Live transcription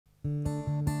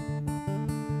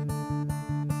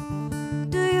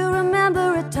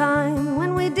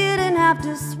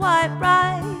to swipe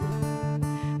right.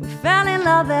 We fell in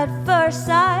love at first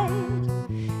sight,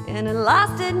 and it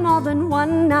lasted more than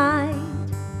one night.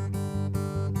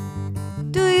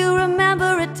 Do you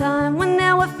remember a time when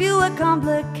there were fewer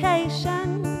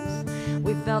complications?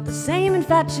 We felt the same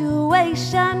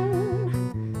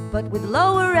infatuation, but with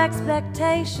lower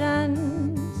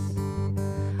expectations.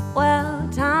 Well,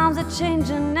 times are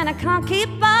changing and I can't keep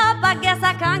up. I guess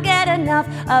I can't get enough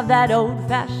of that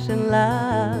old-fashioned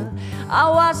love. I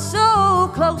was so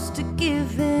close to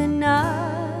giving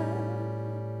up,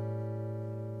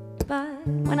 but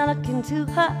when I look into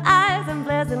her eyes, I'm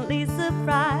pleasantly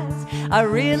surprised. I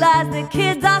realize the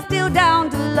kids are still down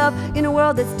to love. In a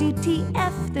world that's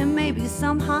DTF, there may be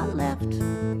some heart left.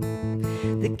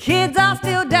 The kids are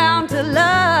still down to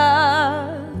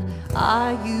love.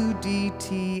 Are you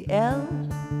DTL?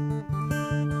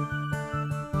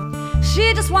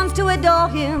 She just wants to adore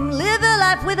him, live her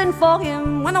life with and for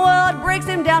him. When the world breaks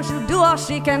him down, she'll do all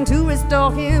she can to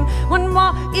restore him. What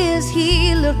more is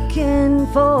he looking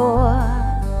for?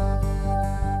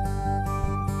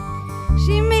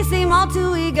 She may seem all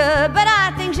too eager, but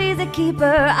I think she's a keeper.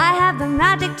 I have the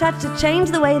magic touch to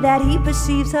change the way that he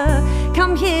perceives her.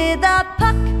 Come here, the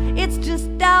puck, it's just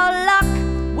our luck.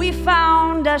 We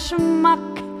found a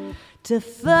schmuck to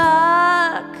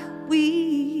fuck with.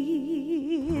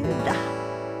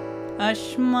 A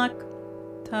schmuck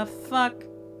to fuck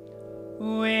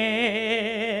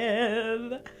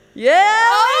with. Yeah,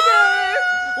 we do.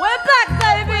 We're back,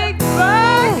 baby.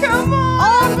 Oh, come on.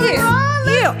 Oh, yeah.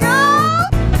 Let's go.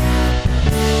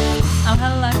 Oh,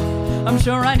 hello. I'm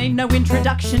sure I need no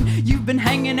introduction. You've been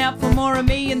hanging out for more of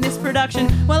me in this production.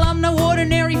 Well, I'm no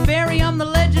ordinary fairy. I'm the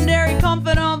legendary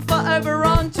confidant forever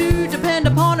on to depend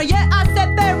upon her. Yeah, I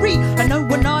said fairy. I know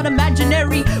we're not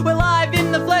imaginary. We're live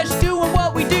in the flesh doing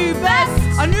what we do best.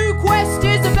 A new quest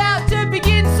is about to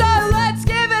begin, so let's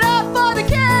give it up for the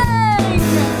king.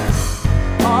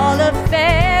 All a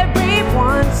fairy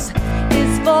wants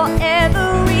is for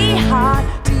every heart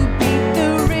to beat the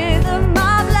rhythm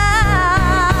of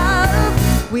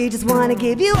love. We just want to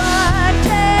give you a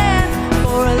chance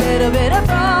for a little bit of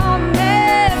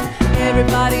romance.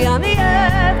 Everybody on the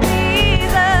earth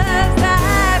deserves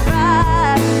that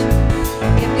rush.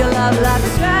 If your love life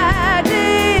is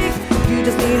tragic, you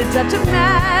just need a touch of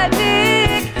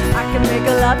magic. I can make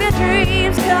all of your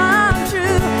dreams come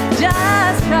true.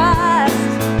 Just trust,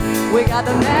 we got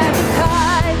the magic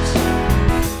touch.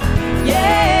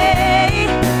 Yay,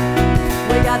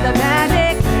 we got the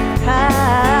magic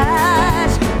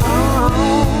touch. Oh.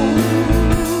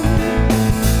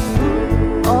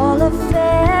 All of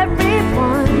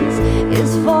everyone's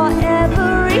is for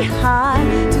every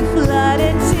heart to flood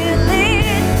it till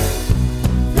it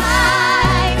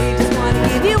flies. We just want to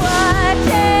give you a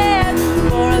chance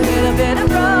for a little bit of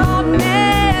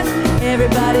romance.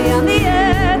 Everybody on the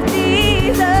earth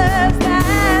deserves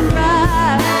that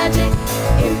rush. Magic.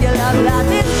 If your love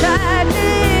life is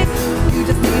tragic, you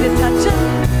just need a touch of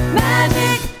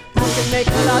magic. I can make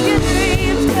all of your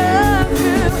dreams come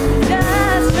true.